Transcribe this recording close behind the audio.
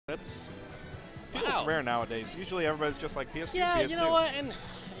It's feels rare nowadays. Usually everybody's just like PS2, yeah, PS2. You know what? And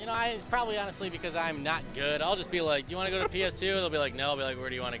you know, it's probably honestly because I'm not good. I'll just be like, "Do you want to go to PS2?" They'll be like, "No." I'll be like, "Where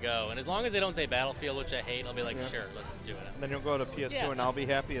do you want to go?" And as long as they don't say Battlefield, which I hate, I'll be like, "Sure, let's do it." And then you'll go to PS2 and I'll be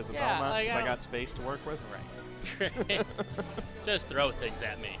happy as a Belmont because I got space to work with. Right. Just throw things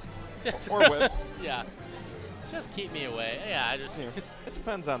at me. Or whip. Yeah. Just keep me away. Yeah, I just. It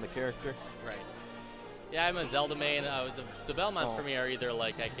depends on the character. Right. Yeah, I'm a Zelda main. The Belmonts for me are either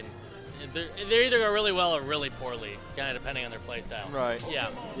like I can. They either go really well or really poorly, kind of depending on their playstyle. Right. Yeah.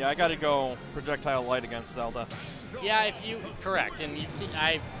 Yeah, I got to go projectile light against Zelda. Yeah, if you correct, and you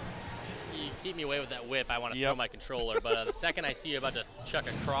keep me away with that whip, I want to throw my controller. But the second I see you about to chuck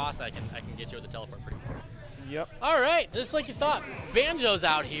a cross, I can get you with the teleport pretty quick. Yep. All right, just like you thought, Banjo's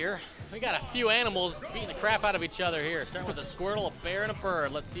out here. We got a few animals beating the crap out of each other here. Starting with a squirtle, a bear, and a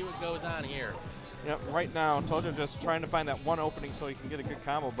bird. Let's see what goes on here. Yep, right now, Tojo just trying to find that one opening so he can get a good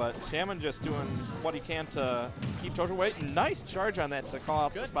combo, but Shammon just doing what he can to keep Tojo away. Nice charge on that to call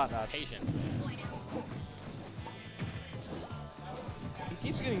out the spot dodge. Patient. He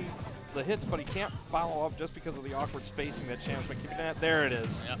keeps getting the hits, but he can't follow up just because of the awkward spacing that Shammon's been keeping at. There it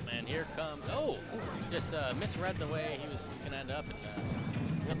is. Yep, and here comes, just misread the way he was going to end up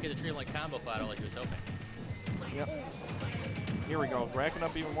and didn't get the Dreamlike combo fight like he was hoping. Yep. Here we go, racking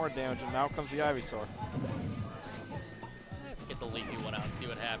up even more damage, and now comes the Ivysaur. Let's get the leafy one out and see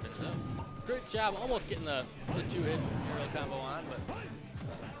what happens. Great job, almost getting the two-hit aerial combo on, but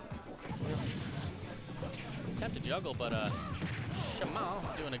attempt to juggle, but Shammon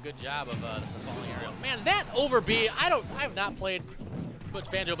doing a good job of the falling aerial. Man, that over B, I have not played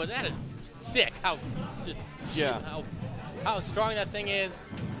much Banjo, but that is sick. How strong that thing is.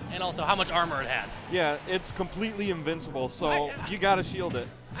 And also how much armor it has. Yeah, it's completely invincible, so you gotta shield it.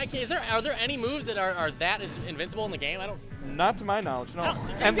 Are there any moves that are that is invincible in the game? Not to my knowledge, no.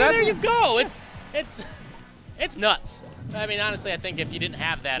 And there you go. It's nuts. I mean, honestly, I think if you didn't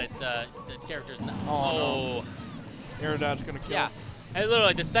have that, it's the character's not. No. Air dodge gonna kill. Yeah, and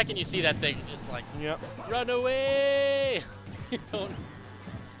literally the second you see that thing, just like run away. You don't.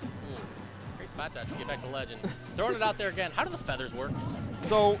 Great spot dodge to get back to legend. Throwing it out there again. How do the feathers work?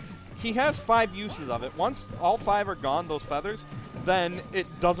 So he has 5 uses of it. Once all 5 are gone, those feathers, then it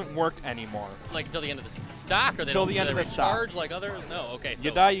doesn't work anymore. Like until the end of the stock, or they till don't the end of the stock. Like others? No. Okay. So you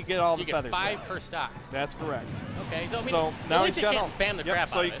die, you get all the feathers. You get 5 per stock. That's correct. Okay. So I mean, now at least he's you got can't spam the crap out of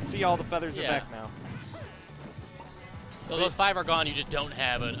it. So you can see all the feathers are back now. So those 5 are gone. You just don't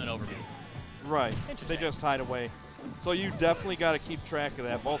have an overview. Right. They just hide away. So you definitely got to keep track of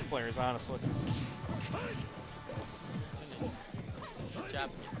that. Both players, honestly. Good job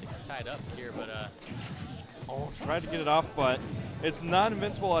tied up here, but tried to get it off, but it's not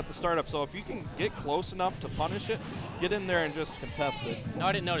invincible at the startup. So if you can get close enough to punish it, get in there and just contest it. No,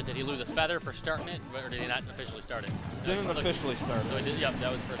 I didn't notice. Did he lose a feather for starting it, or did he not officially start it? Didn't officially start it. So he did. Yep,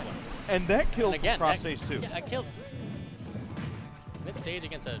 that was the first one. And that killed cross stage 2. Yeah, I killed mid stage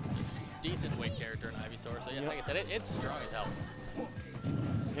against a decent weight character in Ivysaur. So yeah, like I said, it's strong as hell.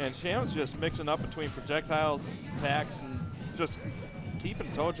 Yeah, and Shammon's just mixing up between projectiles, attacks, and just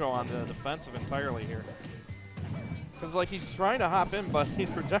keeping Tojo on the defensive entirely here. Because like he's trying to hop in, but these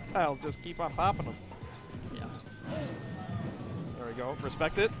projectiles just keep on popping him. Yeah. There we go.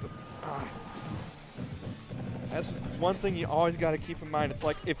 Respect it. That's one thing you always got to keep in mind. It's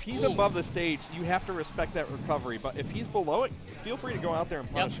like if he's above the stage, you have to respect that recovery. But if he's below it, feel free to go out there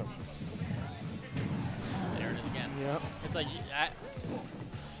and punish him. There it is again. Yep. It's like,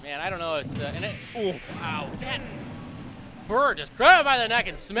 man, I don't know. It's wow. That bird just grab him by the neck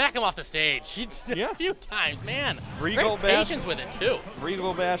and smack him off the stage. She did a few times, man. Great patience with it too.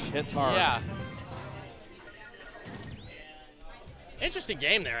 Regal Bash hits hard. Yeah. Interesting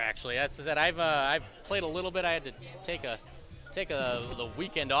game there, actually. That's that I've played a little bit. I had to take the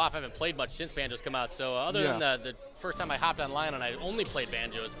weekend off. I haven't played much since Banjo's come out. So other than the first time I hopped online and I only played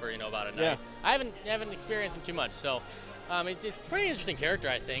Banjos for about a night. Yeah. I haven't experienced him too much. So it's a pretty interesting character,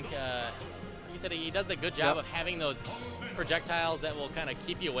 I think. Like you said, he does a good job of having those projectiles that will kind of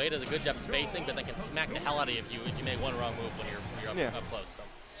keep you away. Does a good job spacing, but they can smack the hell out of you if you make one wrong move when you're up close.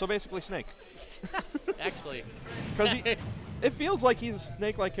 So basically, Snake. Actually, because it feels like he's a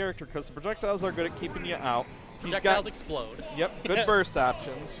Snake-like character because the projectiles are good at keeping you out. Projectiles explode. Yep, good burst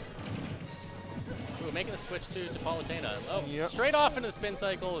options. Ooh, making the switch to Palutena. Straight off into the spin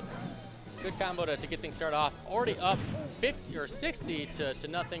cycle. Good combo to get things started off. Already up 50 or 60 to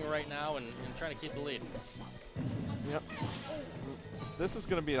nothing right now and trying to keep the lead. Yep. This is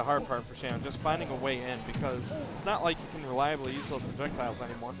going to be the hard part for Shammon, just finding a way in because it's not like you can reliably use those projectiles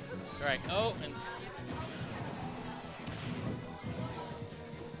anymore. All right. Oh, and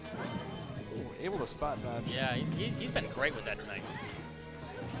able to spot dodge. Yeah, he's been great with that tonight.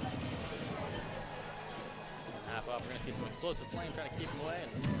 Half up, we're going to see some explosive flame trying to keep him away.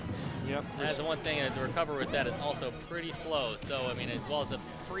 And yep. that's the one thing, to recover with that is also pretty slow. So, I mean, as well as a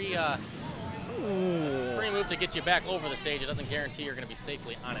free move to get you back over the stage, it doesn't guarantee you're going to be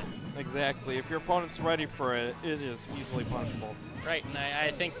safely on it. Exactly. If your opponent's ready for it, it is easily punishable. Right, and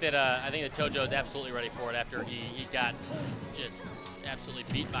I think that Tojo is absolutely ready for it after he got just absolutely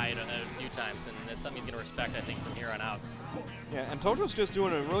beat by it a few times, and that's something he's going to respect, I think, from here on out. Yeah, and Tojo's just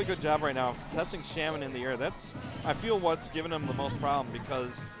doing a really good job right now of testing Shammon in the air. That's, I feel, what's given him the most problem, because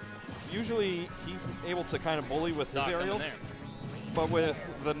usually he's able to kind of bully with his aerials, but with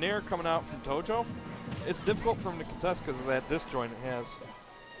the Nair coming out from Tojo, it's difficult for him to contest because of that disjoint it has.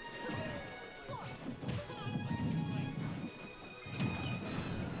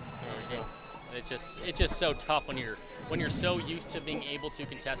 It's just so tough when you're so used to being able to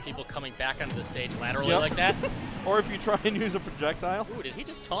contest people coming back onto the stage laterally like that. Or if you try and use a projectile. Ooh, did he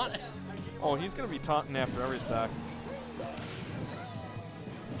just taunt? Oh, he's going to be taunting after every stock.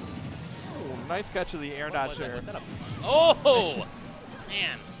 Ooh, nice catch of the air dodge there. Oh,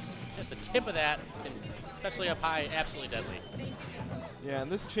 man. Just the tip of that, and especially up high, absolutely deadly. Yeah,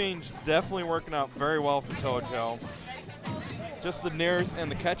 and this change definitely working out very well for Tojo. Just the nairs and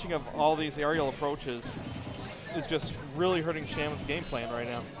the catching of all these aerial approaches is just really hurting Shammon's game plan right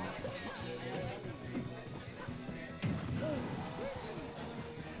now.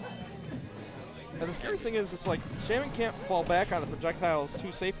 And the scary thing is, it's like Shammon can't fall back on the projectiles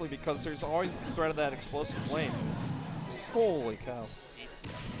too safely because there's always the threat of that explosive flame. Holy cow.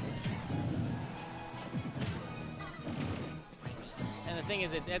 And the thing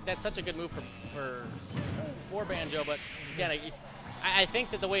is, that's such a good move for Banjo, but again, I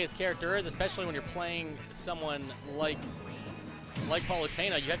think that the way his character is, especially when you're playing someone like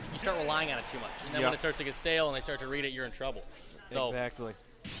Palutena, you start relying on it too much, and then when it starts to get stale and they start to read it, you're in trouble. So, exactly.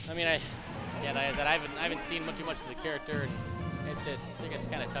 I mean, I haven't seen too much of the character, and I think it's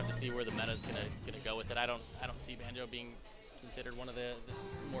kind of tough to see where the meta is gonna go with it. I don't see Banjo being considered one of the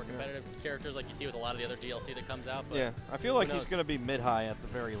more competitive characters like you see with a lot of the other DLC that comes out. But yeah, I feel like he's going to be mid-high at the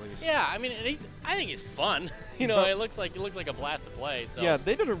very least. Yeah, I mean, I think he's fun. You know, it looks like a blast to play. So. Yeah,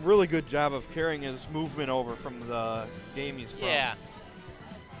 they did a really good job of carrying his movement over from the game he's from. Yeah.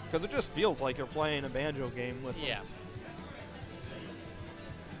 Because it just feels like you're playing a Banjo game with him. Yeah.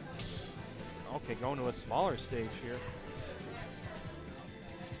 Okay, going to a smaller stage here.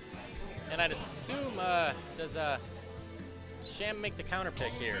 And I'd assume, does Sham make the counter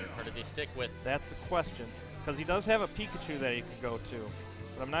pick here, or does he stick with? That's the question, because he does have a Pikachu that he could go to,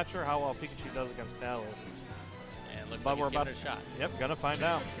 but I'm not sure how well Pikachu does against Palu. And looks like he's giving it a shot. Yep, gonna find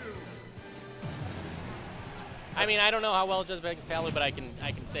out. I mean, I don't know how well it does against Palu, but I can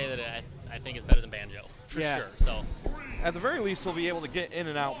say that I think it's better than Banjo for sure. So at the very least, he'll be able to get in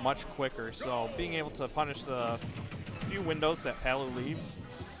and out much quicker. So being able to punish the few windows that Palu leaves,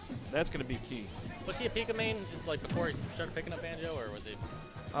 that's gonna be key. Was he a PKMN like before he started picking up Banjo, or was he?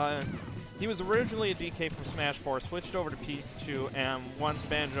 He was originally a DK from Smash 4, switched over to Pikachu, and once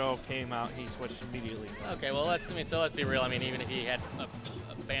Banjo came out, he switched immediately. Okay, well let's be real. I mean, even if he had a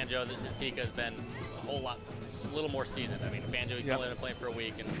Banjo, this Pika has been a little more seasoned. I mean, Banjo he's only been playing for a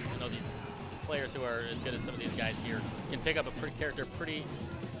week, and you know these players who are as good as some of these guys here can pick up a character pretty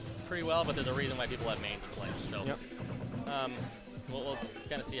well, but there's a reason why people have mains in play. So. Yep. We'll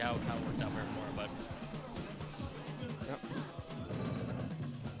kind of see how it works out for him more, but. Yep.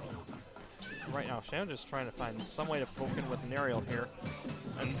 Right now, Shammon just trying to find some way to poke in with an aerial here.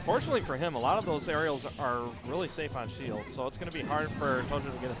 And fortunately for him, a lot of those aerials are really safe on shield, so it's going to be hard for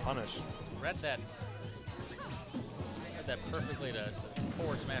Tojo to get it punished. Read that perfectly to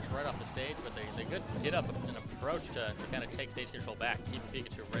forward smash right off the stage, but they could get up an approach to kind of take stage control back, keep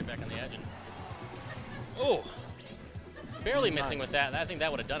Pikachu right back on the edge. And oh! Barely missing with that. I think that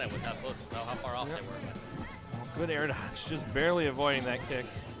would have done it with how far off they were. Oh, good air dodge, just barely avoiding that kick.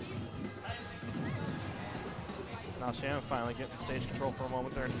 Now Shammon finally getting stage control for a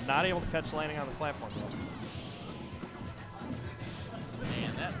moment there. Not able to catch landing on the platform though.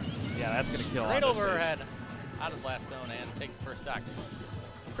 Man, that's going to kill. Right overhead, out of the blast zone, and takes the first stock.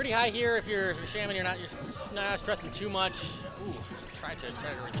 Pretty high here if you're Shammon. You're not stressing too much. Ooh, try to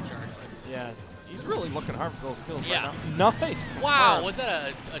read the charge. Yeah. He's really looking hard for those kills right now. Nice. Wow, was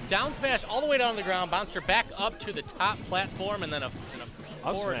that a down smash all the way down to the ground, bounced her back up to the top platform, and then a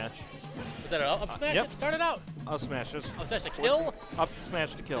up forward smash. Was that an up smash? Yep. It started out. Up smash. Just up smash to kill? Up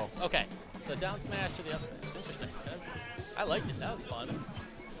smash to kill. Okay. The down smash to the up smash. Interesting. I liked it. That was fun.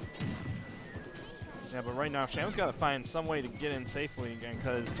 Yeah, but right now, Shammon's got to find some way to get in safely again,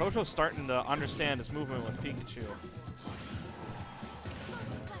 because Tojo's starting to understand his movement with Pikachu.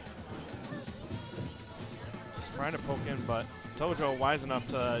 Just trying to poke in, but Tojo wise enough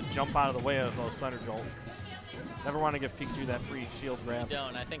to jump out of the way of those Thunder Jolts. Never want to give Pikachu that free shield grab. You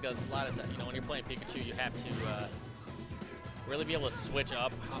don't. I think a lot of times, when you're playing Pikachu, you have to really be able to switch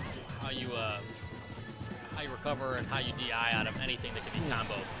up how you recover and how you DI out of anything that can be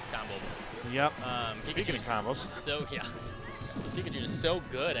combo. Yep. Speaking of combos. So yeah, Pikachu is so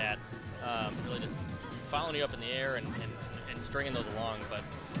good at really just following you up in the air and stringing those along. But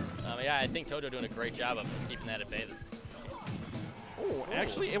yeah, I think Tojo doing a great job of keeping that at bay. Oh,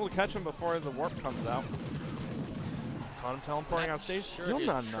 actually able to catch him before the warp comes out. Caught him teleporting on stage. Sure, Still if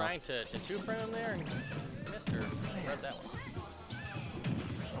not he's enough. trying to two-frame him there and missed or grabbed that one.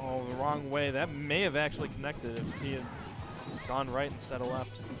 Oh, the wrong way. That may have actually connected if he had gone right instead of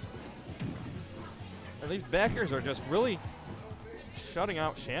left. And these backers are just really shutting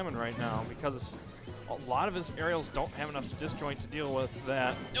out Shammon right now because a lot of his aerials don't have enough disjoint to deal with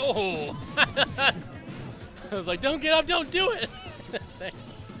that. Oh! I was like, don't get up, don't do it!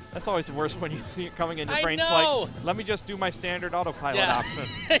 That's always the worst when you see it coming in your I brain. know. It's like, let me just do my standard autopilot Yeah. option.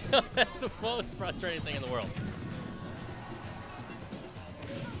 I know, that's the most frustrating thing in the world.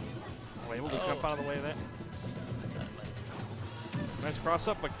 Oh, able to jump out of the way of that. Nice cross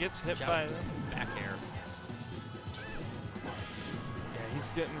up, but gets hit by back air. Yeah, he's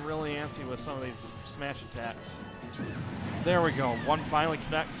getting really antsy with some of these smash attacks. There we go. One finally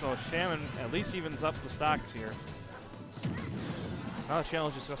connects, so Shammon at least evens up the stocks here. Now the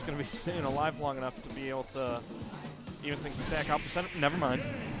challenge is just going to be staying alive long enough to be able to even things attack out percent. Never mind.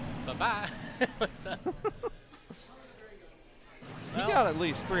 Bye-bye. What's up? He got at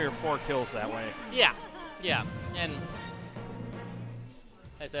least 3 or 4 kills that way. Yeah, yeah. And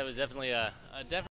I said it was definitely a